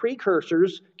the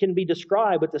precursors can be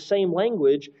described with the same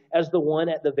language as the one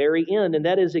at the very end, and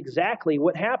that is exactly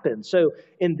what happened. So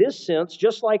in this sense,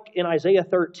 just like in Isaiah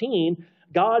 13,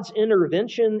 God's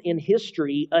intervention in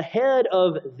history ahead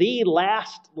of the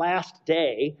last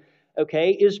day,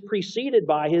 okay, is preceded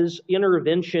by His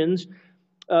interventions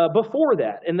before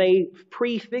that, and they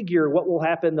prefigure what will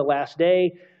happen the last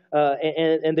day,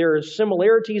 and there are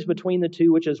similarities between the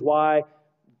two, which is why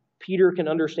Peter can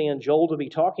understand Joel to be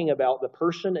talking about the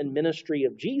person and ministry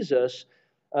of Jesus,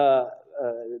 that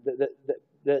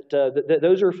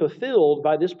those are fulfilled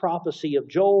by this prophecy of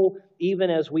Joel, even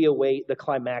as we await the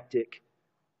climactic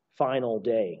final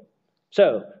day.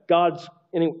 So,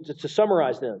 to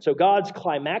summarize then, so God's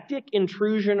climactic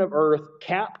intrusion of earth,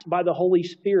 capped by the Holy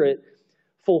Spirit,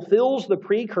 fulfills the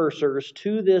precursors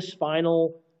to this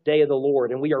final day of the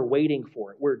Lord, and we are waiting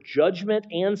for it, where judgment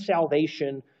and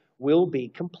salvation will be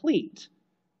complete.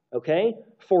 Okay?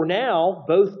 For now,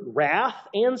 both wrath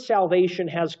and salvation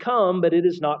has come, but it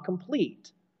is not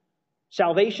complete.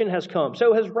 Salvation has come.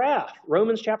 So has wrath.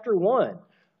 Romans chapter 1.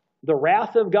 The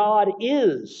wrath of God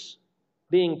is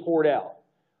being poured out.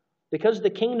 Because the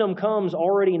kingdom comes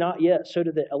already not yet, so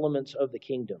do the elements of the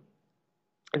kingdom.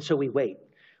 And so we wait.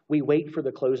 We wait for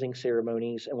the closing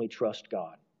ceremonies, and we trust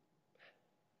God.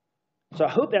 So I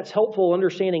hope that's helpful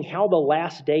understanding how the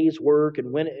last days work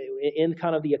and when in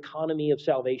kind of the economy of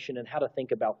salvation and how to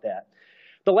think about that.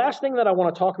 The last thing that I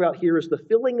want to talk about here is the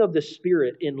filling of the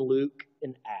Spirit in Luke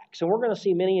and Acts. And we're going to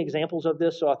see many examples of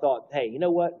this, so I thought, hey, you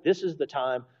know what? This is the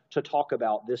time to talk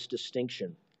about this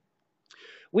distinction.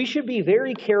 We should be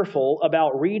very careful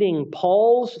about reading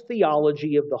Paul's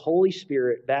theology of the Holy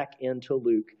Spirit back into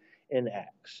Luke and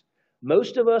Acts.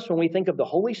 Most of us, when we think of the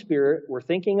Holy Spirit, we're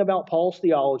thinking about Paul's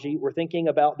theology. We're thinking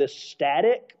about this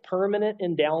static, permanent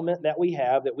endowment that we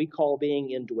have that we call being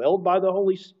indwelled by the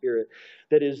Holy Spirit,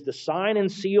 that is the sign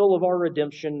and seal of our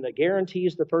redemption, that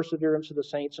guarantees the perseverance of the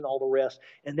saints and all the rest.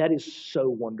 And that is so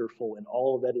wonderful, and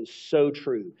all of that is so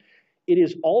true. It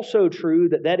is also true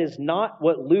that that is not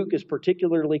what Luke is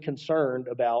particularly concerned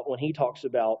about when he talks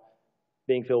about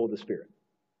being filled with the Spirit.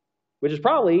 which is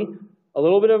probably a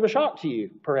little bit of a shock to you,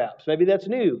 perhaps. Maybe that's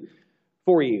new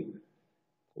for you.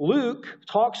 Luke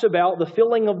talks about the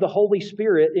filling of the Holy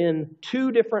Spirit in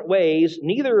two different ways,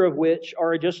 neither of which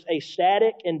are just a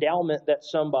static endowment that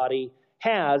somebody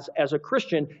has as a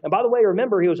Christian. And by the way,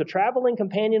 remember, he was a traveling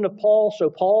companion of Paul, so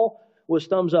Paul was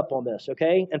thumbs up on this,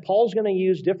 okay? And Paul's going to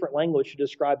use different language to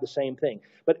describe the same thing.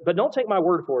 But don't take my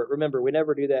word for it. Remember, we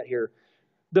never do that here.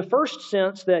 The first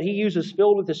sense that he uses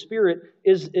filled with the Spirit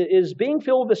is being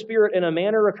filled with the Spirit in a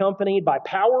manner accompanied by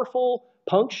powerful,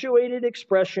 punctuated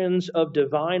expressions of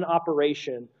divine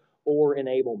operation or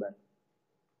enablement.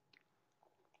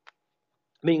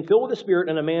 Being filled with the Spirit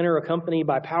in a manner accompanied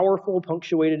by powerful,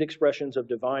 punctuated expressions of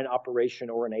divine operation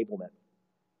or enablement.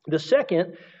 The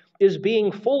second is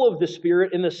being full of the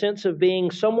Spirit in the sense of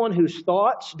being someone whose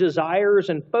thoughts, desires,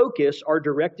 and focus are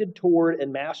directed toward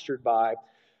and mastered by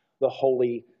the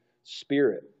Holy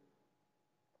Spirit.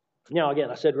 Now,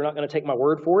 again, I said we're not going to take my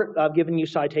word for it. I've given you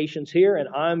citations here, and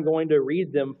I'm going to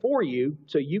read them for you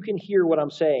so you can hear what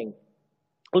I'm saying.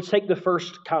 Let's take the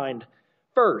first kind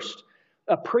first.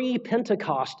 A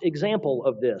pre-Pentecost example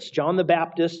of this. John the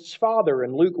Baptist's father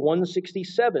in Luke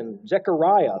 1:67,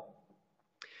 Zechariah.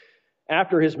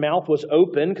 After his mouth was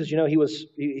open, because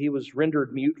he was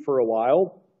rendered mute for a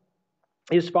while,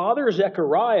 his father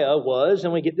Zechariah was,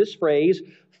 and we get this phrase,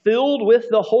 filled with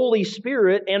the Holy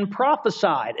Spirit and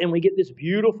prophesied. And we get this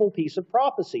beautiful piece of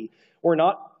prophecy. We're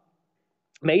not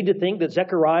made to think that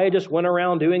Zechariah just went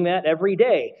around doing that every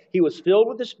day. He was filled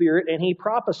with the Spirit and he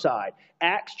prophesied.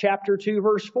 Acts chapter 2,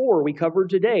 verse 4, we covered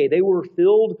today. They were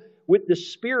filled with the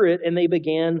Spirit and they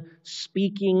began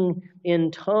speaking in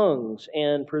tongues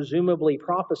and presumably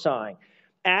prophesying.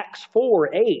 Acts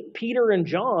 4:8, Peter and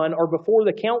John are before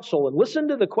the council, and listen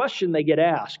to the question they get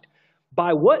asked.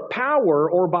 By what power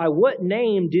or by what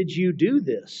name did you do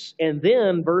this? And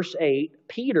then, verse 8,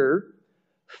 Peter,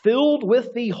 filled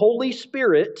with the Holy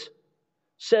Spirit,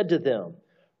 said to them,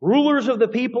 rulers of the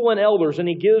people and elders, and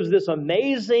he gives this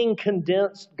amazing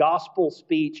condensed gospel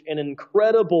speech in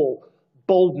incredible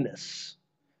boldness.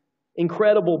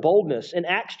 Incredible boldness. In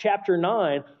Acts chapter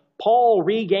 9, Paul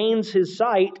regains his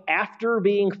sight after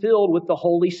being filled with the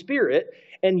Holy Spirit.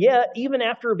 And yet, even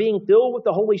after being filled with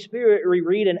the Holy Spirit, we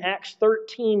read in Acts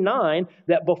 13:9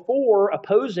 that before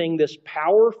opposing this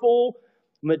powerful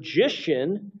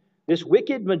magician, this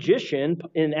wicked magician,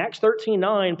 in Acts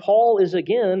 13:9, Paul is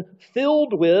again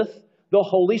filled with the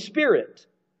Holy Spirit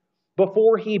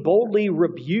before he boldly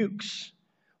rebukes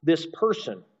this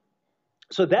person.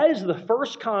 So that is the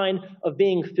first kind of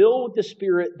being filled with the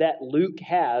Spirit that Luke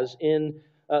has in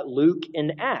Luke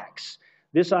and Acts.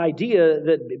 This idea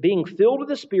that being filled with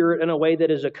the Spirit in a way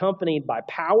that is accompanied by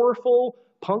powerful,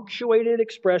 punctuated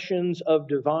expressions of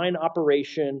divine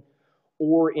operation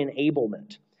or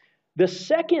enablement. The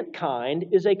second kind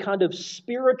is a kind of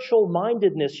spiritual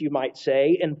mindedness, you might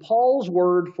say, and Paul's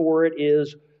word for it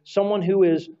is someone who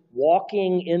is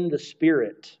walking in the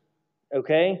Spirit.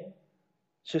 Okay?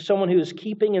 So someone who is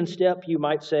keeping in step, you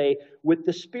might say, with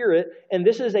the Spirit, and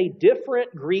this is a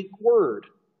different Greek word.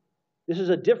 This is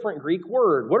a different Greek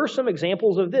word. What are some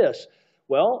examples of this?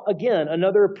 Well, again,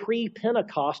 another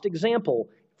pre-Pentecost example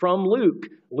from Luke.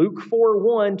 Luke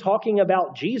 4:1, talking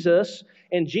about Jesus,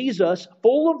 and Jesus,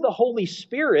 full of the Holy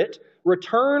Spirit,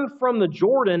 returned from the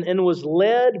Jordan and was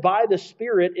led by the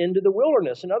Spirit into the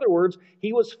wilderness. In other words,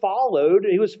 he was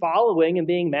following and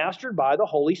being mastered by the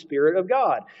Holy Spirit of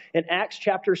God. In Acts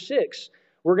chapter 6,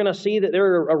 we're going to see that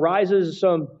there arises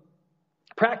some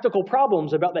practical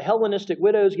problems about the Hellenistic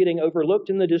widows getting overlooked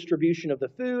in the distribution of the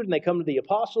food, and they come to the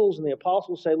apostles, and the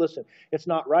apostles say, listen, it's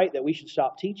not right that we should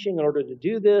stop teaching in order to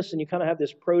do this, and you kind of have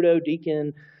this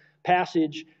proto-deacon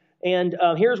passage. And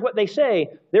here's what they say.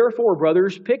 Therefore,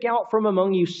 brothers, pick out from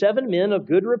among you 7 men of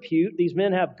good repute. These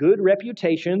men have good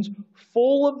reputations,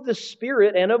 full of the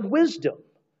Spirit and of wisdom,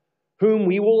 whom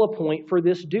we will appoint for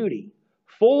this duty.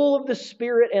 Full of the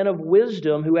Spirit and of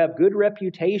wisdom, who have good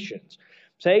reputations.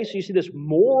 So you see this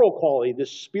moral quality,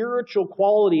 this spiritual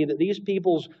quality that these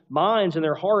people's minds and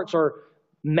their hearts are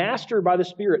mastered by the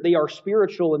Spirit. They are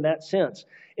spiritual in that sense.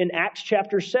 In Acts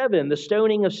chapter 7, the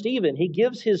stoning of Stephen, he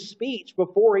gives his speech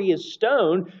before he is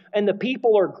stoned, and the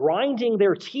people are grinding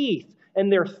their teeth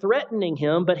and they're threatening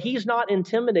him, but he's not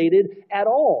intimidated at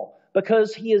all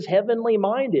because he is heavenly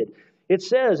minded. It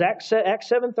says, Acts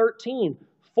 7:13,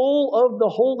 full of the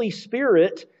Holy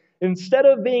Spirit, instead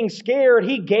of being scared,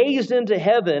 he gazed into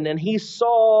heaven and he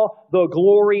saw the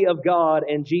glory of God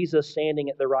and Jesus standing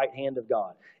at the right hand of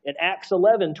God. In Acts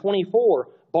 11:24,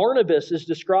 Barnabas is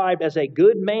described as a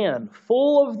good man,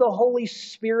 full of the Holy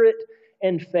Spirit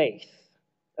and faith.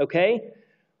 Okay?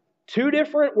 Two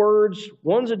different words.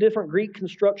 One's a different Greek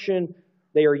construction.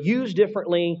 They are used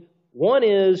differently. One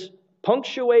is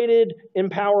punctuated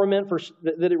empowerment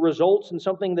that it results in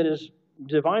something that is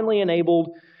divinely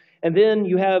enabled. And then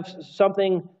you have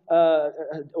something,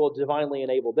 divinely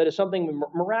enabled. That is something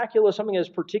miraculous, something that is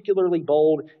particularly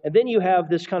bold. And then you have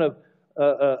this kind of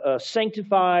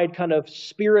sanctified kind of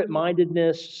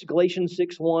spirit-mindedness. Galatians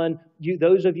 6:1,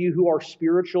 those of you who are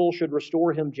spiritual should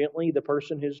restore him gently, the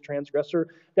person who's transgressor.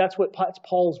 That's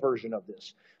Paul's version of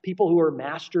this. People who are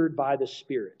mastered by the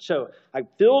Spirit. So I'm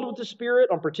filled with the Spirit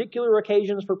on particular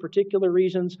occasions for particular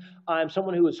reasons. I'm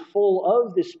someone who is full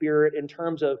of the Spirit in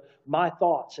terms of my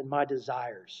thoughts and my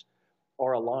desires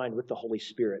are aligned with the Holy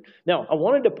Spirit. Now, I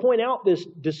wanted to point out this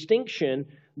distinction,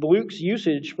 Luke's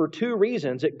usage, for two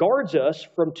reasons. It guards us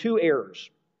from two errors.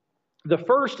 The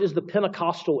first is the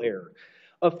Pentecostal error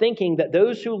of thinking that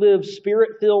those who live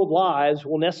Spirit-filled lives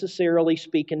will necessarily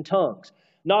speak in tongues.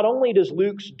 Not only does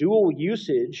Luke's dual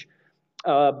usage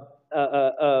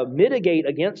mitigate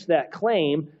against that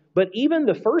claim, but even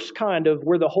the first kind of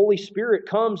where the Holy Spirit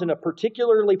comes in a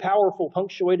particularly powerful,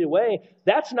 punctuated way,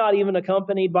 that's not even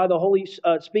accompanied by the Holy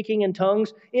speaking in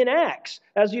tongues in Acts.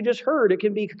 As you just heard, it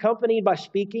can be accompanied by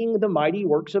speaking the mighty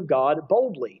works of God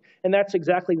boldly. And that's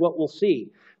exactly what we'll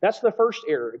see. That's the first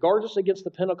error. It guards us against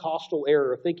the Pentecostal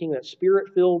error of thinking that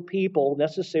Spirit-filled people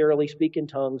necessarily speak in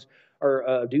tongues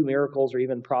or do miracles or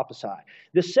even prophesy.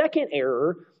 The second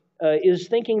error is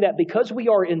thinking that because we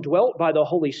are indwelt by the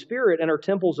Holy Spirit and are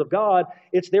temples of God,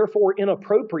 it's therefore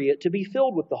inappropriate to be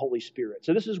filled with the Holy Spirit.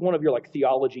 So this is one of your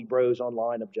theology bros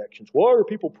online objections. Why are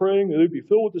people praying that they'd be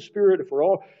filled with the Spirit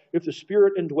if the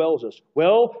Spirit indwells us?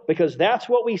 Well, because that's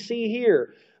what we see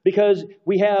here. Because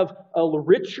we have a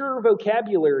richer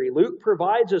vocabulary. Luke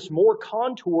provides us more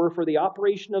contour for the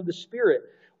operation of the Spirit.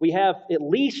 We have at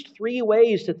least three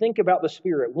ways to think about the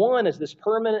Spirit. One is this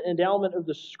permanent endowment of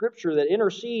the Scripture that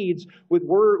intercedes with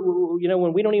word.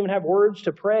 When we don't even have words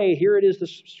to pray, here it is, the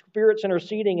Spirit's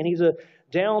interceding, and He's the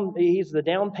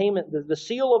down payment, the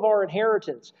seal of our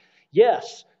inheritance.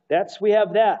 Yes, we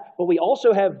have that, but we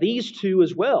also have these two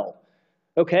as well.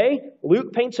 Okay?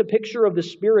 Luke paints a picture of the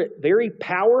Spirit very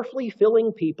powerfully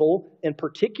filling people in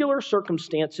particular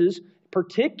circumstances,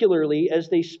 particularly as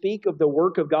they speak of the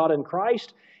work of God in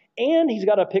Christ. And he's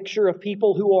got a picture of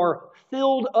people who are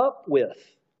filled up with,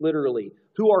 literally,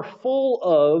 who are full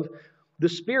of the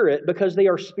Spirit because they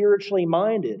are spiritually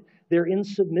minded. They're in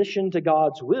submission to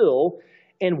God's will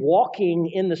and walking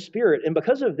in the Spirit. And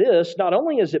because of this, not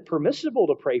only is it permissible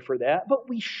to pray for that, but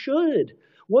we should.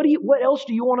 What else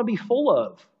do you want to be full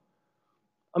of?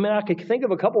 I mean, I could think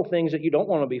of a couple things that you don't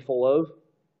want to be full of.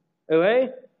 Okay?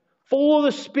 Full of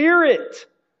the Spirit.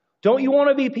 Don't you want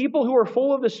to be people who are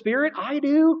full of the Spirit? I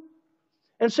do.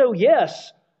 And so,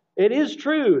 yes, it is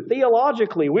true.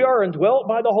 Theologically, we are indwelt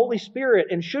by the Holy Spirit.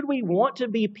 And should we want to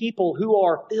be people who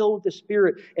are filled with the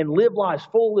Spirit and live lives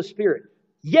full of the Spirit?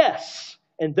 Yes.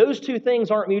 And those two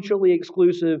things aren't mutually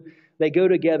exclusive. They go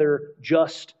together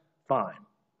just fine.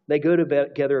 They go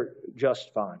together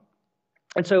just fine.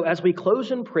 And so as we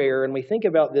close in prayer and we think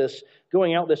about this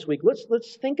going out this week,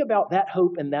 let's think about that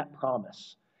hope and that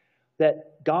promise.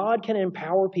 That God can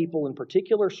empower people in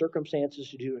particular circumstances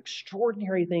to do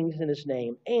extraordinary things in His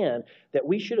name, and that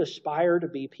we should aspire to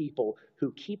be people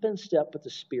who keep in step with the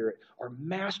Spirit, are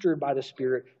mastered by the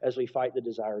Spirit as we fight the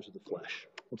desires of the flesh.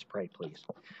 Let's pray, please.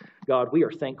 God, we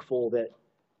are thankful that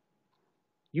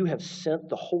You have sent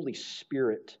the Holy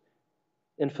Spirit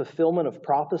in fulfillment of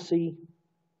prophecy,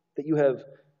 that You have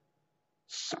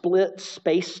split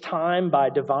space-time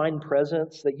by divine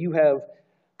presence, that You have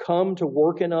come to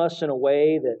work in us in a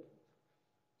way that,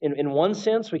 in one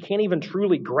sense, we can't even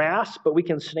truly grasp, but we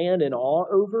can stand in awe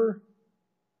over.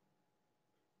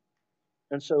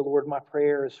 And so, Lord, my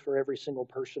prayer is for every single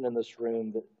person in this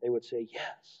room that they would say,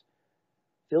 yes,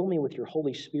 fill me with Your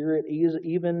Holy Spirit,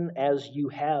 even as You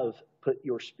have put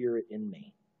Your Spirit in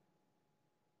me.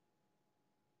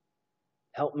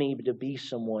 Help me to be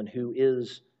someone who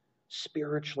is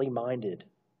spiritually minded.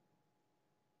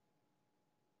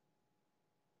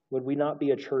 Would we not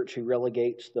be a church who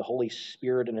relegates the Holy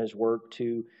Spirit and His work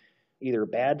to either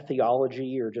bad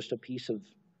theology or just a piece of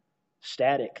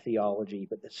static theology,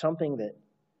 but that's something that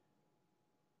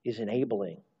is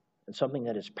enabling and something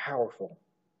that is powerful?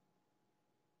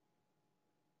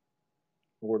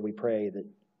 Lord, we pray that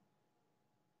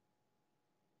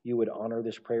You would honor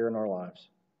this prayer in our lives.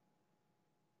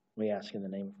 We ask in the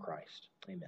name of Christ. Amen.